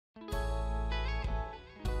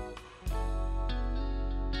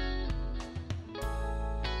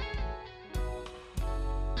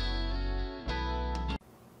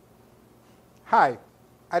Hi,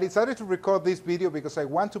 I decided to record this video because I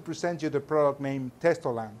want to present you the product named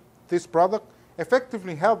Testolan. This product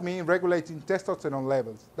effectively helped me in regulating testosterone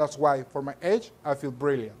levels. That's why, for my age, I feel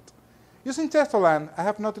brilliant. Using Testolan, I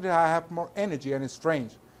have noted that I have more energy and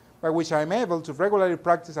strength, by which I am able to regularly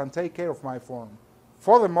practice and take care of my form.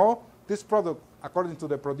 Furthermore, this product, according to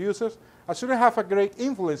the producers, shouldn't have a great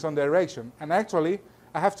influence on the erection, and actually,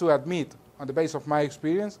 I have to admit, on the basis of my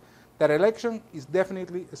experience, that erection is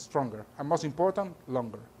definitely stronger, and most important,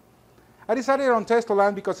 longer. I decided on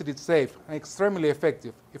Testolan because it is safe and extremely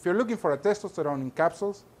effective. If you're looking for a testosterone in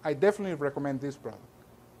capsules, I definitely recommend this product.